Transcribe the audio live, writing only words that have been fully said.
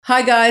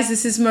Hi guys,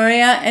 this is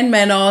Maria and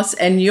Manos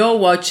and you're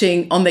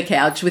watching On the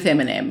Couch with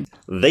M&M.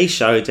 The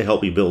show to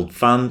help you build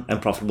fun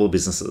and profitable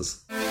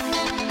businesses.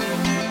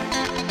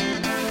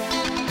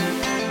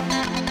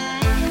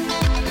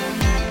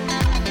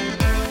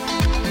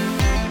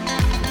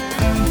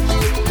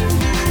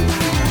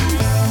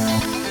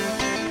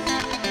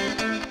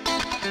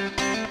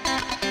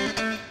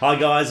 Hi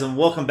guys, and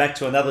welcome back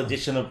to another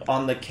edition of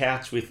On the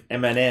Couch with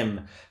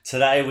M&M.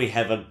 Today we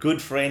have a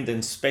good friend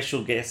and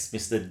special guest,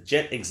 Mr.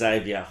 Jet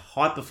Xavier,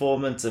 high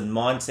performance and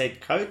mindset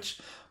coach.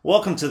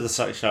 Welcome to the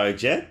show,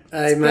 Jet.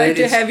 Hey, Great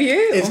to have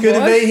you. It's good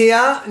to be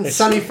here in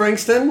sunny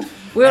Frankston.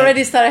 We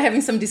already started having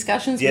some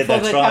discussions before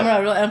the right.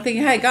 camera. I'm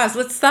thinking, hey guys,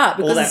 let's start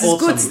because this is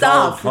good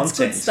stuff. It's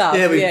good stuff.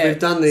 Yeah, we've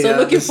done the, so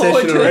looking the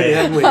forward session to already, it.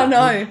 haven't we? I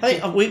know.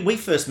 Hey, we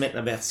first met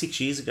about 6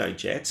 years ago,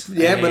 Jet.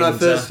 Yeah, when I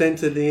first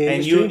entered the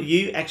industry. And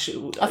you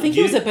actually... I think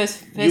you was the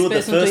first you were the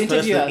person first to interview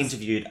person us. that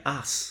interviewed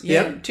us.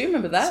 Yeah. Yep. Do you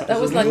remember that? So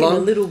That was it like long-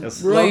 in a little it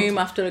was room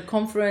after a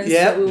conference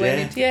that we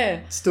went into.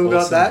 Yeah. Still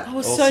got that. I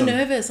was so Awesome.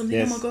 nervous. I'm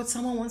thinking, Yes. oh my God,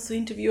 someone wants to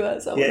interview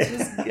us. I was Yeah.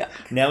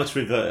 just, Now it's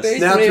reversed. Very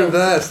Now it's real.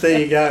 reversed. There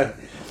you go.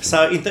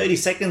 So in 30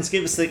 seconds,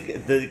 give us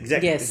the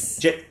exact Yes.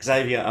 Jet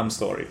Xavier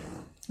story.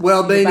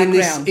 Well, been in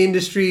this background.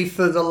 industry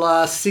for the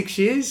last 6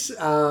 years,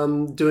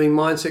 doing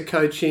mindset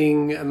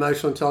coaching,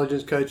 emotional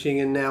intelligence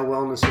coaching, and now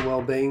wellness and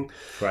wellbeing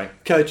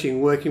Great.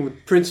 coaching, working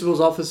with principals,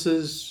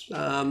 officers,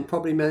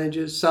 property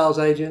managers, sales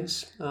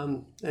agents,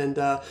 and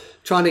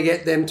trying to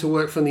get them to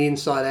work from the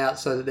inside out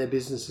so that their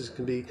businesses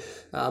can be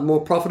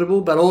more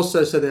profitable, but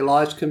also so their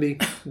lives can be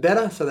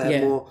better, so they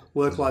have more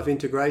work-life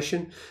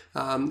integration,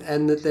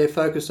 and that they're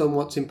focused on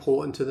what's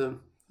important to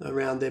them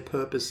around their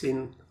purpose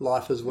in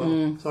life as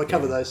well. So I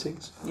cover those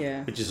things.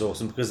 Yeah. Which is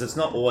awesome because it's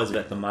not always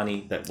about the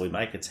money that we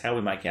make, it's how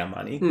we make our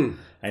money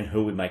and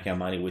who we make our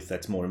money with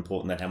that's more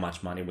important than how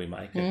much money we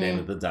make at the end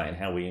of the day and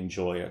how we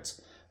enjoy it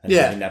and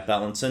having that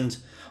balance. And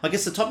I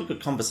guess the topic of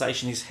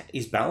conversation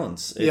is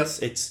balance.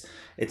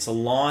 It's a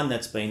line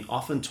that's been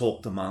often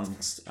talked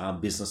amongst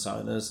business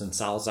owners and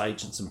sales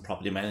agents and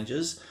property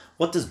managers.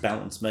 What does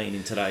balance mean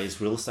in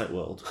today's real estate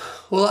world?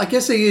 Well, I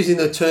guess they're using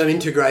the term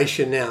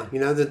integration now. You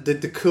know,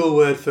 the cool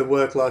word for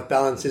work-life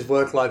balance is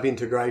work-life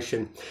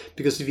integration.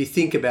 Because if you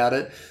think about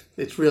it,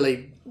 it's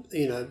really,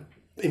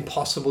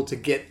 impossible to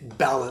get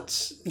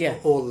balance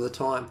all of the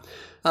time.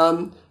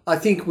 I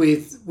think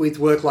with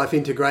work-life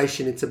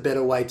integration, it's a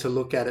better way to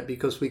look at it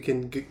because we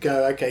can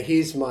go, okay,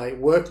 here's my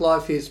work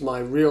life, here's my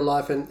real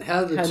life, and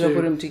how do I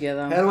put them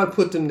together? How do I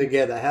put them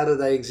together? How do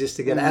they exist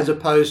together? As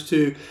opposed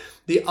to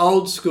the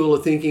old school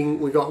of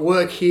thinking, we got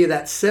work here,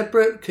 that's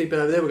separate, keep it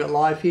over there. We've got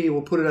life here,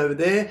 we'll put it over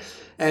there.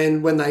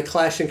 And when they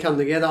clash and come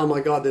together, oh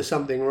my God, there's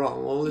something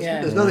wrong. Well,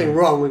 there's nothing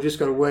wrong. We've just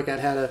got to work out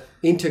how to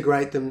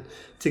integrate them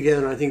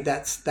together. And I think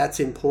that's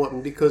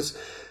important because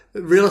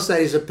real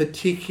estate is a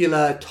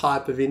particular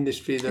type of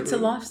industry. It's a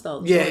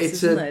lifestyle choice,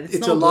 it's isn't it?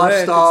 It's not a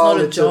lifestyle.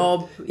 Work, it's not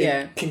a job.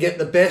 It can get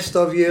the best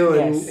of you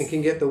and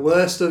can get the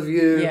worst of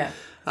you. Yeah.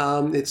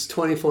 It's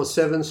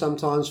 24/7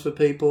 sometimes for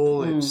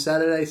people. It's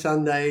Saturday,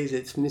 Sundays.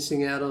 It's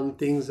missing out on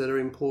things that are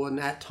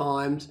important at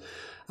times.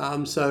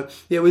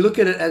 We look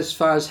at it as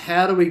far as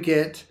how do we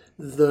get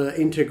the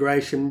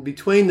integration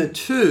between the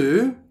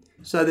two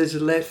so there's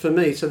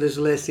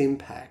less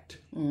impact.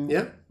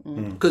 Yep.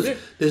 Because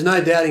there's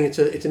no doubting it's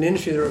an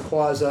industry that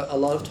requires a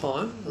lot of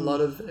time, a lot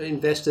of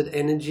invested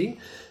energy,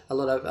 a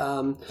lot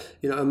of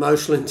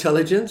emotional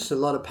intelligence, a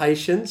lot of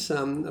patience,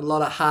 a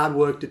lot of hard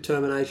work,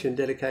 determination,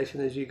 dedication,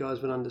 as you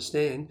guys would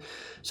understand.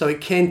 So it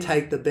can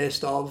take the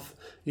best of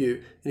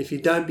you, and if you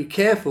don't be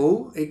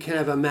careful, it can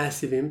have a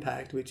massive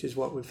impact, which is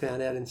what we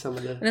found out in some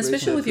of the And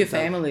especially with your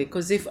family,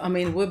 because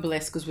we're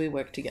blessed because we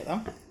work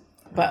together.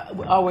 But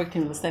I worked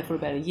in real estate for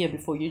about a year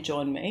before you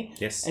joined me.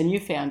 Yes. And you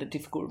found it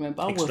difficult,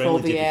 remember? With Extremely all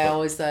the difficult.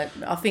 hours that...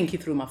 I think you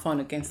threw my phone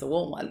against the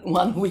wall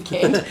one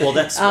weekend. Well,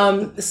 that's...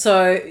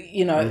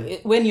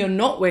 When you're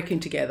not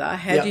working together,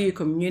 how do you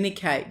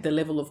communicate the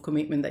level of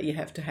commitment that you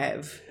have to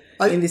have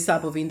in this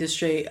type of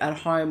industry at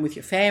home with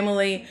your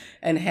family?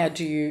 And how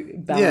do you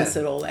balance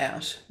it all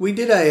out? We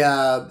did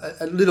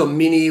a little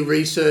mini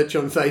research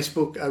on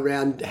Facebook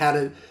around how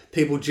do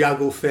people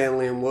juggle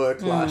family and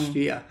work last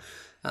year.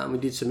 We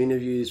did some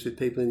interviews with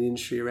people in the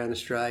industry around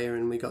Australia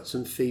and we got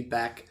some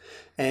feedback.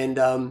 And,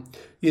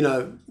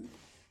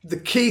 the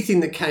key thing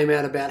that came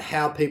out about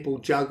how people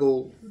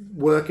juggle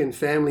work and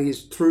family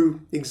is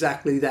through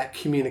exactly that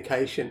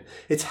communication.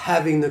 It's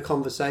having the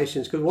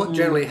conversations. Because what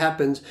generally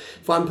happens,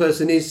 if one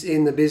person is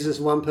in the business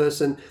and one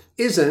person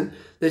isn't,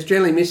 there's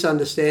generally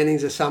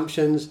misunderstandings,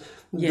 assumptions.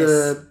 Yes.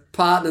 The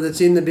partner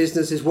that's in the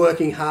business is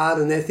working hard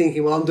and they're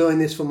thinking, well, I'm doing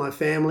this for my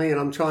family and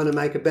I'm trying to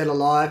make a better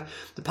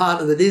life. The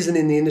partner that isn't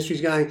in the industry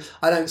is going,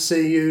 I don't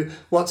see you,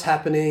 what's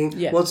happening,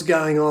 what's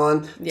going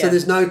on. So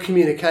there's no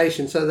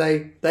communication. So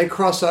they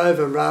cross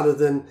over rather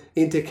than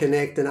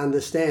interconnect and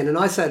understand. And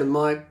I say to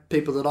my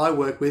people that I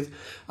work with,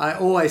 I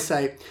always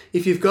say,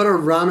 if you've got a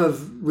run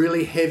of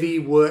really heavy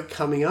work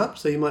coming up,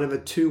 so you might have a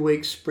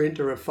 2-week sprint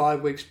or a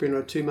 5-week sprint or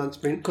a 2-month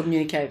sprint,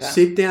 Communicate that.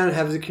 sit down and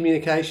have the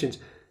communications.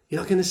 You're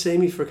not going to see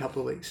me for a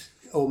couple of weeks.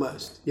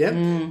 almost. Yep.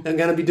 I'm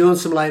going to be doing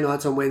some late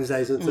nights on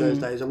Wednesdays and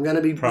Thursdays. I'm going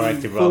to be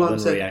proactive rather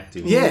than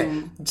reactive.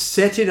 Yeah.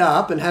 Set it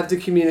up and have the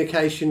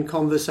communication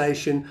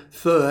conversation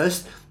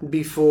first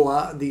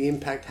before the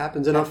impact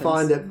happens. And I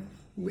find that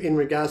in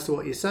regards to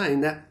what you're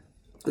saying, that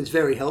is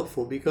very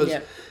helpful because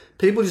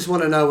people just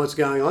want to know what's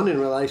going on in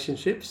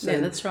relationships. Yeah,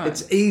 that's right.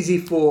 It's easy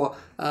for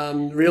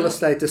real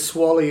estate to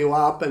swallow you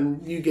up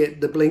and you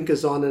get the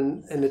blinkers on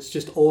and it's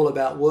just all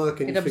about work.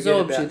 And it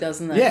absorbs you,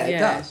 doesn't it? Yeah, it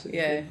does.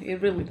 Yeah,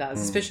 it really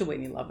does, especially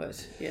when you love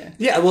it. Yeah.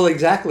 Yeah, well,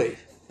 exactly.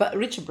 But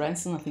Richard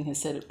Branson, I think,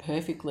 has said it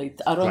perfectly.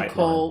 I don't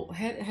call...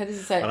 How does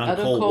it say? I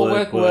don't call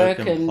work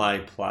and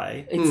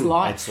play. It's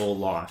life. It's all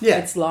life. Yeah.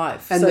 It's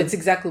life. And so it's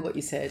exactly what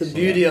you said. The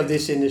beauty of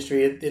this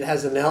industry, it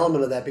has an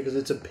element of that because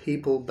it's a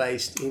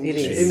people-based industry.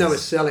 It is. Even though we're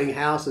selling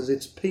houses,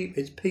 it's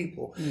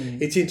people.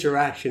 It's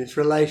interaction. It's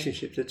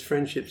relationships. It's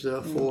friendships that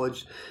are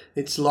forged.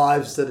 It's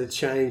lives that are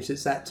changed.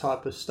 It's that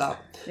type of stuff.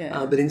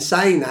 Yeah. But in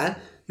saying that,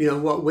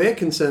 what we're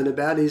concerned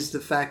about is the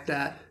fact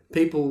that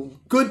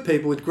good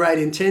people with great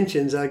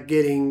intentions are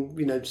getting,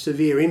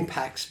 severe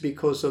impacts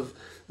because of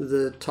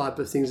the type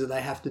of things that they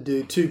have to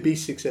do to be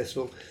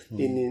successful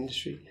in the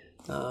industry.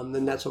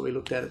 And that's what we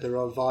looked at the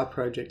Revive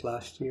project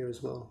last year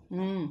as well.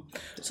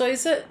 So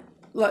is it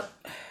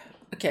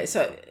okay,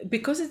 so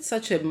because it's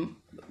such a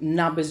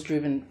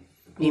numbers-driven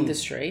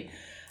industry,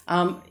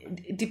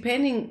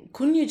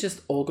 couldn't you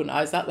just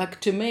organise that?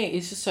 Like, to me,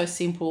 it's just so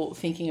simple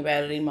thinking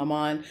about it in my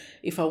mind.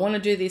 If I want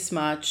to do this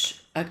much,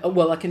 I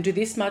can do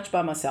this much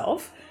by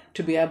myself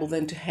to be able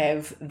then to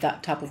have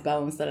that type of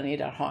balance that I need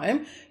at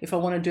home. If I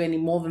want to do any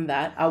more than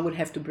that, I would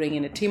have to bring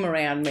in a team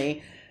around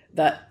me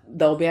that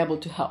they'll be able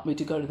to help me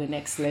to go to the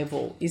next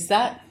level. Is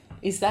that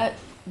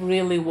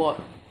really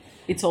what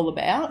it's all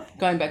about,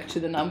 going back to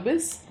the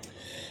numbers?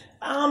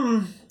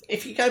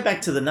 If you go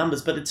back to the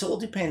numbers, but it all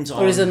depends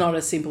on... Or is it not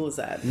as simple as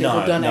that?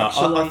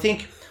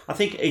 I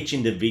think each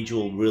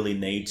individual really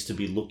needs to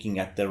be looking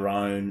at their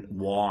own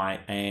why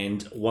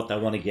and what they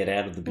want to get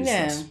out of the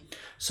business. Yeah.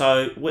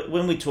 So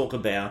when we talk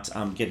about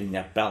getting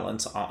that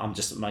balance, I'm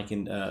just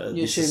making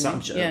this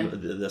assumption. Yeah.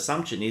 The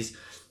assumption is,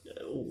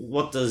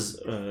 what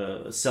does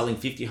selling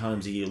 50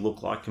 homes a year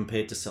look like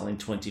compared to selling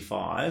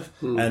 25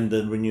 and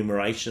the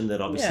remuneration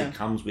that obviously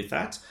comes with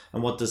that?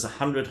 And what does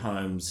 100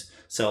 homes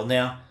sell?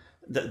 Now,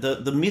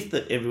 the myth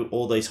that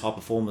all these high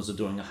performers are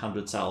doing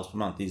 100 sales per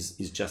month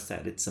is just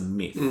that. It's a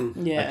myth.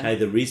 Okay,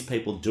 there is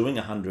people doing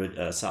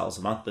 100 sales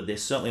a month, but they're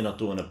certainly not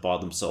doing it by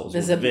themselves.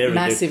 There's a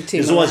massive team.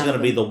 There's always going to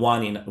be the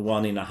one in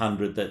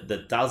 100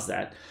 that does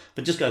that.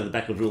 But just go to the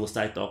back of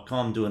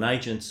realestate.com, do an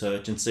agent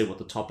search and see what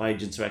the top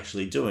agents are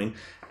actually doing.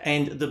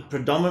 And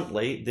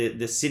predominantly,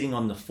 they're sitting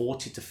on the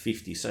 40 to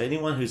 50. So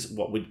anyone who's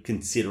what we'd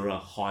consider a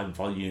high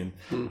volume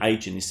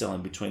agent is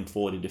selling between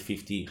 40 to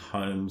 50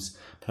 homes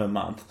per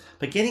month.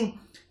 But getting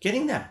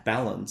that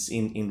balance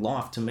in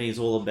life, to me, is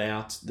all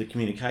about the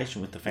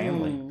communication with the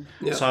family.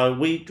 So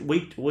we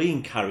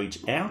encourage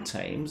our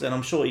teams, and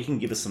I'm sure you can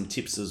give us some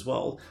tips as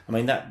well. I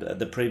mean, that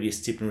the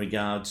previous tip in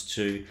regards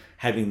to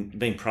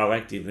being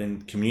proactive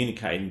and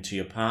communicating to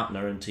your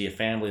partner and to your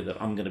family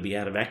that I'm going to be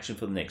out of action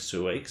for the next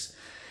 2 weeks.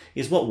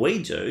 Is what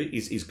we do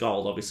is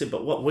gold, obviously,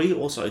 but what we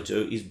also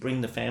do is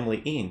bring the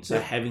family in. So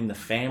having the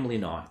family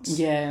nights.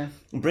 Yeah.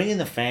 Bringing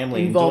the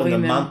family in, doing the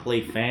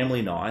monthly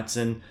family nights.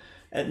 And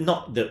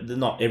not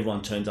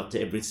everyone turns up to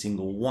every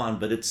single one,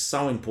 but it's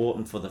so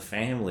important for the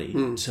family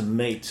to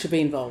meet. To be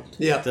involved.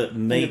 Meet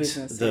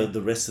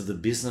the rest of the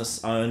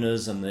business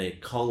owners and their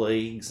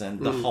colleagues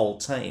and the whole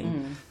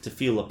team to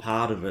feel a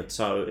part of it.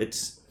 So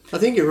it's... I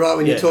think you're right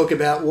when you talk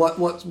about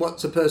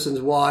what's a person's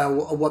why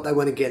or what they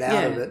want to get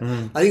out of it.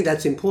 I think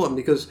that's important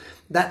because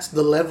that's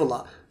the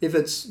leveler. If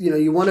it's,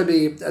 you want to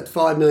be at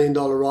 $5 million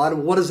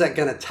item, what is that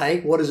going to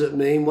take? What does it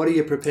mean? What are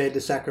you prepared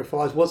to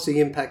sacrifice? What's the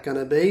impact going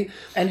to be?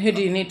 And who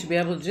do you need to be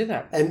able to do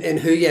that? And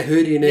who do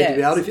you need to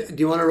be able to? Do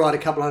you want to write a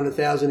couple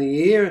 $100,000 a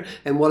year?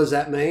 And what does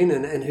that mean?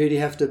 And who do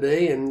you have to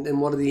be?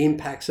 And what are the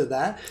impacts of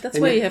that? That's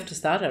where you have to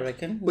start, I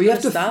reckon. Well, you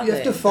have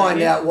to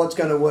find out what's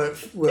going to work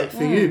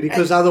for you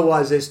because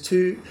otherwise there's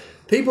two...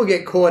 People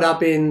get caught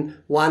up in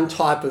one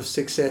type of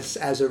success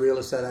as a real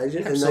estate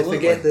agent and they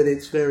forget that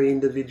it's very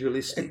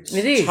individualistic.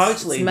 It is.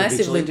 Totally it's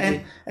massively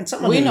and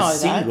someone who's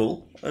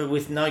single,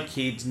 with no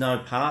kids, no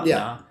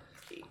partner,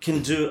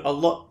 can do a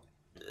lot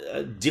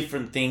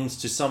different things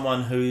to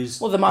someone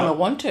who's... Well, they might not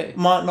want to.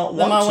 Might not want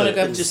to. They might want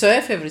to go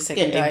surf every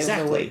second day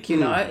of the week,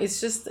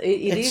 It's just...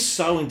 It's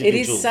so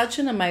individual. It is such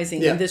an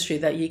amazing industry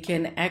that you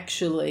can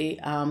actually...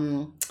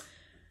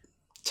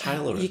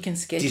 tailor it. You can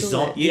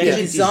schedule it. You can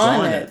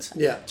design it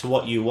to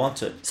what you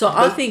want it. So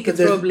I think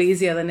it's probably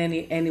easier than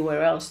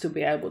anywhere else to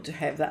be able to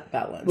have that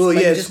balance. Well,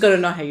 you just got to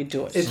know how you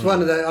do it. It's one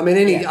of the.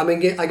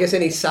 I guess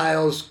any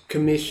sales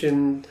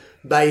commission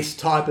based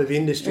type of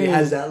industry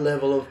has that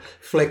level of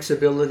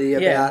flexibility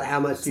about how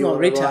much you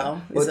want to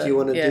write, what do you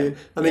want to do.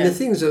 I mean, the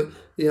things that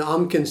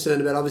I'm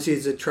concerned about, obviously,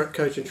 as a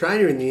coach and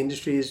trainer in the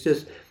industry, is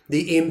just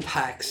the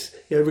impacts.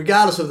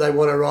 Regardless of they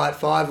want to write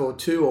 5 or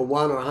 2 or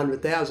 1 or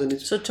 100,000.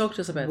 So talk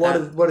to us about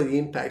that. What are the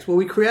impacts? Well,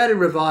 we created a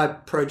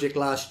Revive project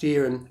last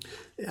year, and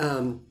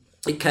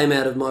it came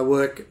out of my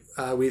work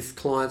with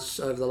clients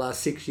over the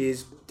last 6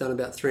 years, done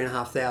about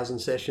 3,500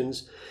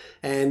 sessions.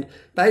 And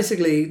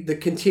basically the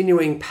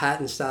continuing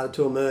pattern started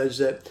to emerge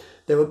that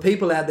there were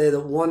people out there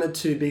that wanted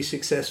to be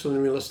successful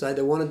in real estate.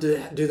 They wanted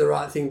to do the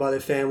right thing by their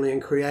family and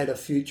create a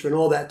future and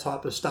all that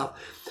type of stuff.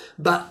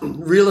 But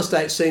real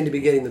estate seemed to be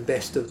getting the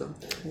best of them.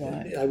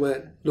 Right. They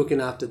weren't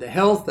looking after their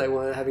health. They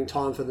weren't having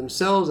time for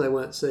themselves. They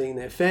weren't seeing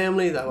their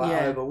family. They were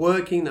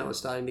overworking. They were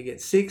starting to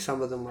get sick.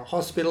 Some of them were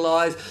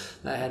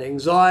hospitalised. They had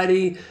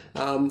anxiety.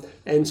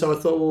 And so I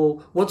thought,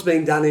 well, what's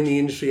being done in the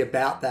industry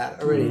about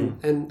that already?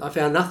 And I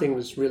found nothing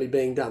was really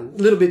being done.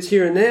 Little bits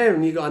here and there.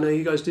 And I know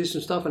you guys do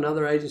some stuff, and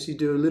other agencies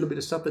do a little bit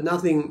of stuff, but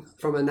nothing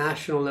from a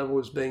national level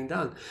was being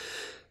done.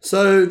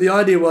 So the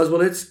idea was,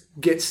 well, let's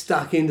get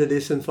stuck into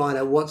this and find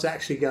out what's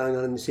actually going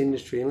on in this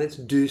industry, and let's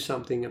do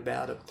something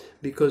about it.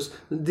 Because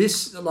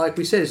this, like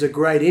we said, is a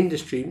great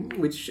industry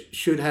which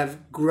should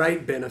have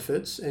great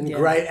benefits and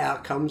great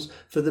outcomes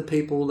for the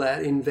people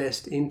that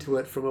invest into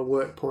it from a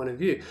work point of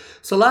view.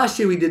 So last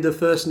year we did the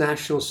first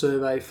national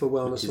survey for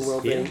wellness and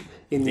wellbeing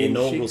in the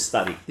industry. Inaugural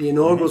study. The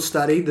inaugural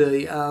study.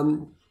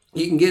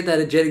 You can get that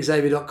at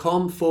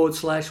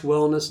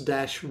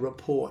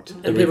jetxavier.com/wellness-report.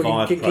 And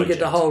people can get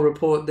the whole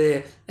report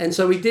there. And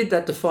so we did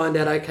that to find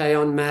out, okay,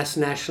 en masse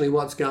nationally,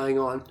 what's going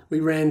on. We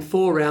ran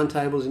 4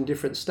 roundtables in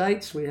different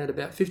states. We had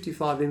about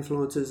 55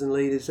 influencers and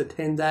leaders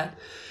attend that.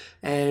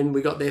 And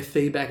we got their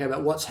feedback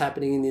about what's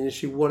happening in the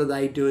industry, what are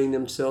they doing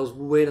themselves,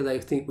 where do they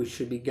think we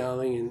should be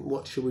going, and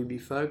what should we be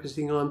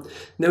focusing on. And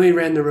then we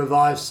ran the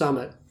Revive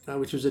Summit,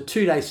 which was a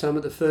 2-day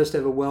summit, the first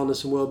ever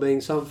wellness and wellbeing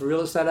summit for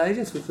real estate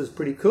agents, which was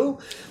pretty cool.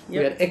 Yep.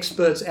 We had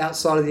experts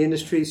outside of the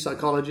industry,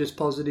 psychologists,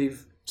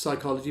 positive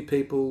psychology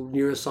people,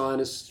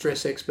 neuroscientists,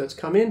 stress experts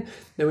come in.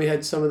 Then we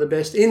had some of the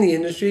best in the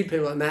industry,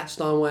 people like Matt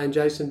Steinway and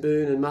Jason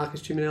Boone and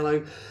Marcus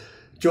Chiminello,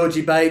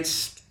 Georgie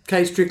Bates,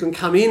 Kate Strickland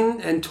come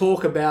in and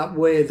talk about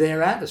where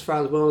they're at as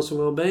far as wellness and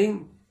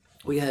wellbeing.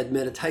 We had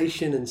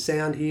meditation and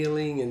sound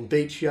healing and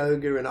beach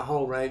yoga and a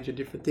whole range of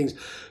different things.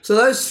 So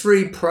those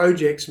 3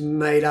 projects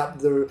made up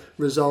the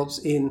results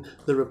in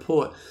the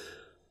report.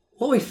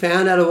 What we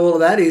found out of all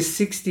of that is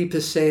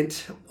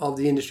 60% of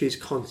the industry is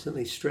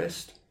constantly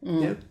stressed.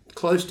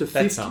 Close to 50%.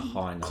 That's a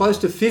high number. Close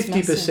to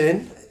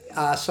 50%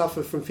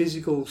 suffer from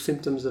physical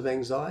symptoms of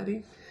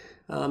anxiety,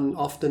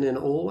 often and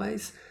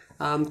always.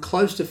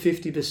 Close to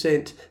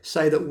 50%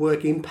 say that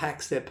work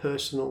impacts their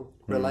personal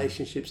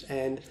relationships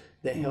and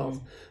their health.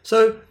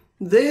 So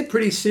they're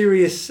pretty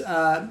serious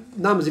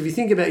numbers. If you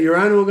think about your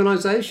own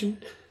organisation,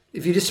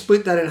 if you just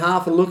split that in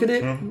half and look at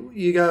it,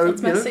 you go,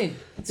 That's massive.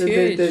 It's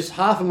huge. There's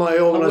half of my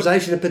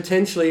organisation that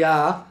potentially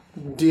are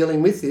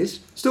dealing with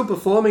this, still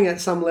performing at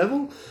some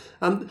level.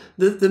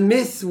 The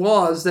myth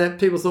was that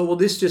people thought, well,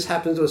 this just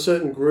happens to a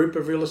certain group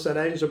of real estate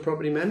agents or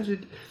property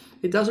managers.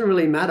 It doesn't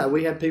really matter.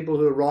 We have people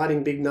who are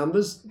writing big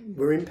numbers,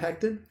 were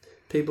impacted,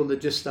 people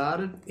that just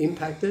started,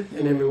 impacted,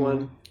 and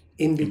everyone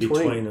in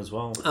between as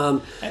well.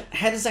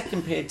 How does that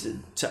compare to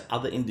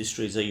other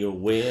industries? Are you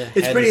aware?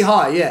 It's pretty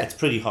high, yeah. It's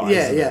pretty high,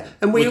 yeah.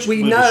 And we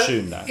know,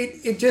 assume that.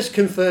 It just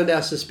confirmed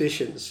our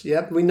suspicions,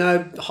 we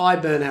know high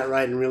burnout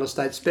rate in real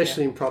estate,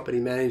 especially in property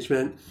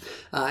management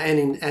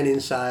and in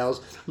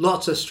sales.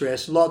 Lots of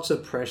stress, lots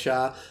of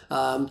pressure,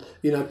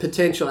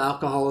 potential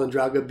alcohol and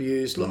drug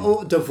abuse,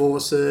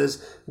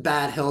 divorces,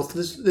 bad health.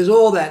 There's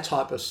all that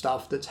type of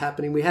stuff that's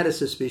happening. We had a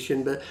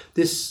suspicion, but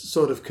this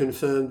sort of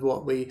confirmed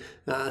what we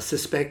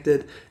suspected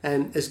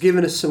and has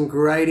given us some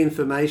great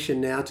information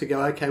now to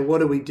go, okay, what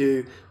do we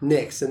do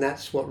next? And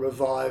that's what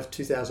Revive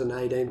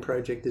 2018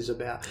 project is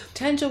about.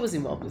 Tanja was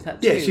involved with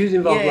that too. Yeah, she was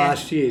involved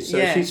last year.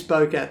 So she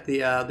spoke at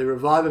the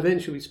Revive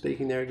event. She'll be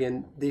speaking there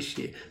again this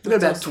year. We've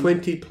got about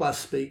 20 plus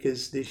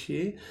speakers this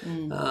year.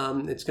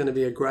 It's going to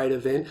be a great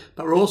event.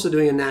 But we're also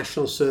doing a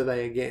national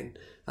survey again.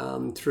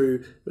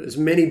 Through as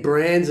many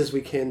brands as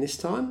we can this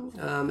time,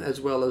 as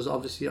well as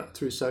obviously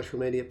through social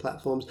media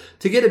platforms,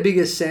 to get a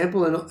bigger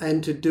sample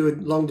and to do a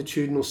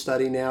longitudinal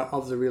study now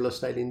of the real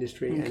estate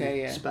industry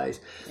and space.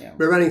 Yeah.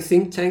 We're running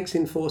think tanks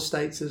in 4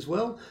 states as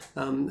well,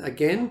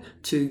 again,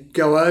 to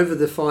go over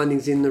the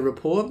findings in the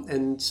report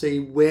and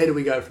see where do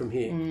we go from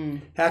here.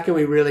 How can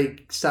we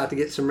really start to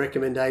get some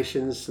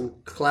recommendations, some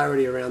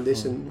clarity around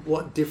this, and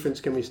what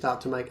difference can we start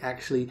to make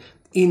actually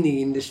in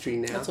the industry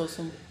now. That's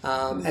awesome.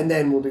 And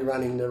then we'll be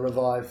running the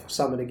Revive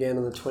Summit again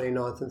on the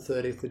 29th and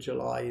 30th of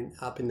July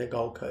up in the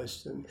Gold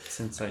Coast. And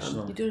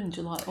sensational. You do it in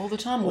July all the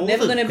time. We're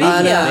never going to be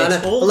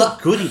here. All the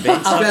good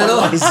events are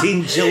always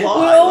in July.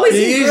 We're always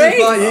in Greece.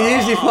 You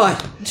usually find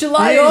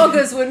July,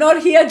 August, we're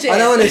not here, Jeff. I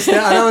don't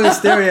want to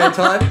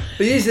stereotype,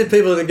 but usually the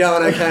people that are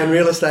going okay in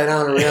real estate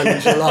aren't around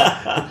in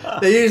July.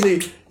 They're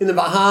usually in the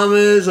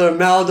Bahamas or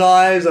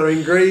Maldives or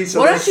in Greece.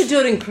 Why don't you do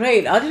it in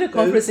Crete? I did a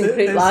conference in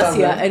Crete last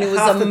year and it was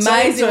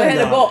amazing. We had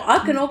a ball. I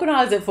can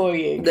organise it for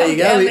you. There you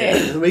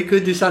go. We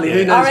could do something.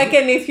 Who knows?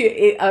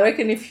 I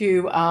reckon if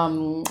you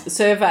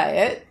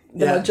survey it,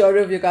 the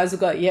majority of you guys will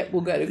go, yep,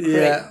 we'll go to Crete.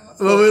 Yeah.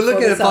 Well, we're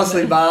looking at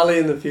possibly summer. Bali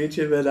in the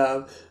future, but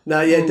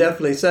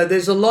definitely. So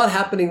there's a lot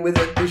happening with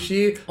it this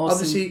year,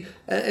 obviously,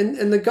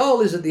 and the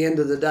goal is at the end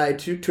of the day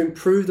to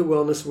improve the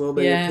wellness and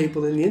well-being of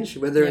people in the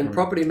industry, whether in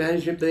property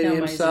management,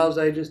 BDM, sales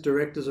agents,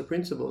 directors, or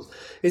principals.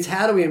 It's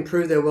how do we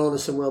improve their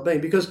wellness and well-being,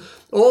 because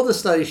all the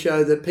studies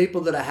show that people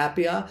that are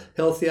happier,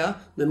 healthier,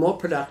 they're more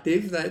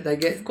productive, they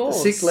get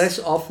sick less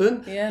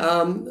often,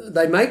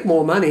 they make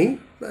more money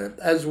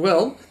as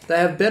well. They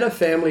have better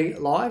family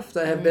life.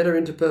 They have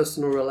better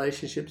interpersonal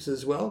relationships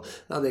as well.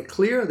 They're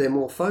clearer. They're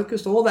more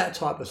focused. All that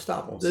type of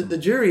stuff. Awesome. The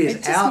jury is out.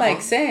 It just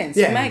makes sense.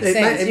 Yeah, it makes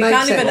sense. You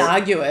can't even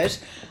argue it.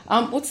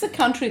 What's the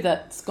country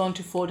that's gone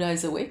to 4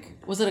 days a week?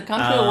 Was it a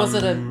country or was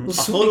it a? I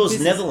thought it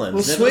was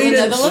Netherlands. Well,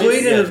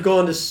 Sweden have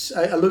gone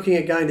to are looking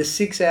at going to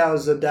 6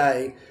 hours a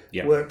day.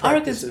 Yeah. Work practices.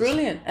 I reckon it's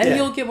brilliant, and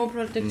you'll get more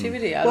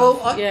productivity out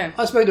of it.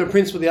 I spoke to a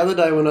principal the other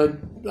day when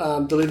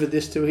I delivered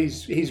this to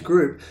his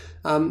group,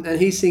 and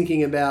he's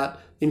thinking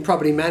about, in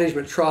property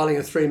management, trialling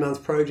a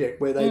 3-month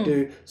project where they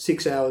do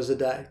 6 hours a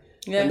day,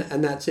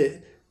 and that's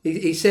it.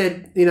 He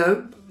said,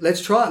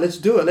 let's try it, let's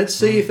do it. Let's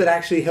see if it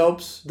actually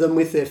helps them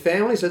with their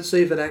families. Let's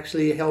see if it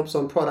actually helps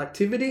on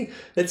productivity.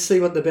 Let's see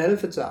what the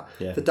benefits are.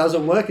 Yeah. If it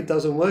doesn't work, it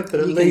doesn't work.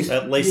 But at least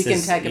you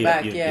can take it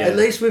back. At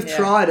least we've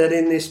tried it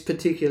in this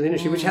particular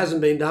industry, which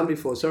hasn't been done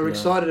before. So we're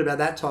excited about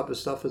that type of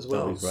stuff as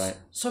well. That'd be great.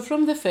 So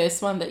from the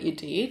first one that you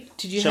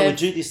did you Shall we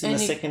do this in the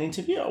second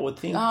interview? I would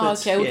think.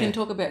 We can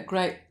talk about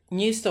great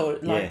news story.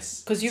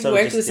 Because you've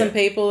worked with some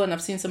people, and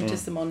I've seen some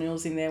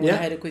testimonials in there when I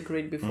had a quick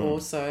read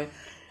before. So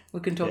we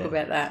can talk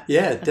about that.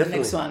 Yeah, definitely.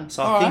 Next one.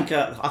 So I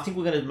think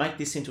we're going to make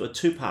this into a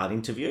 2-part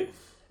interview.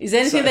 Is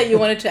there anything that you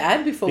wanted to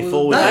add before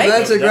we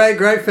that's a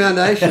great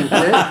foundation.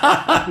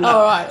 Yeah.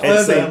 All right.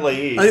 It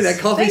certainly is. I think that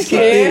coffee's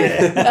kicked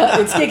in.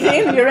 It's kicked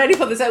in. You're ready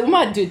for this. We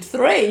might do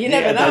 3. You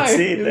never know. That's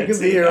it. I think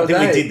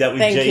we did that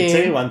with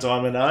GT one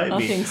time in Obi.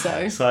 I think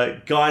so.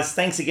 So, guys,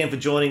 thanks again for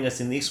joining us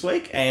in this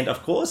week. And,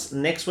 of course,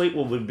 next week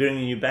we'll be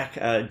bringing you back,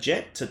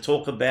 Jet, to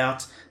talk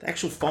about the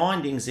actual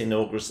findings in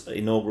the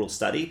inaugural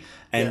study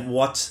and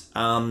what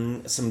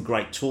some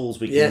great tools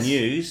we can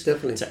use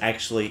to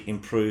actually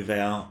improve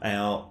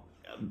our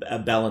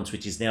balance,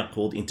 which is now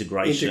called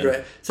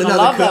integration. So I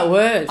love that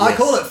word. I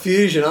call it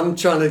fusion. I'm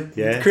trying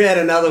to create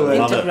another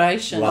word.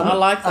 Integration. I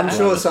like that. I'm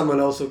sure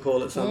someone else will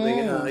call it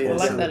something. I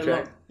like that a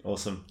lot.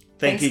 Awesome.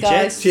 Thank you,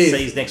 guys. Jet.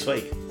 See you next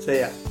week. See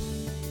ya.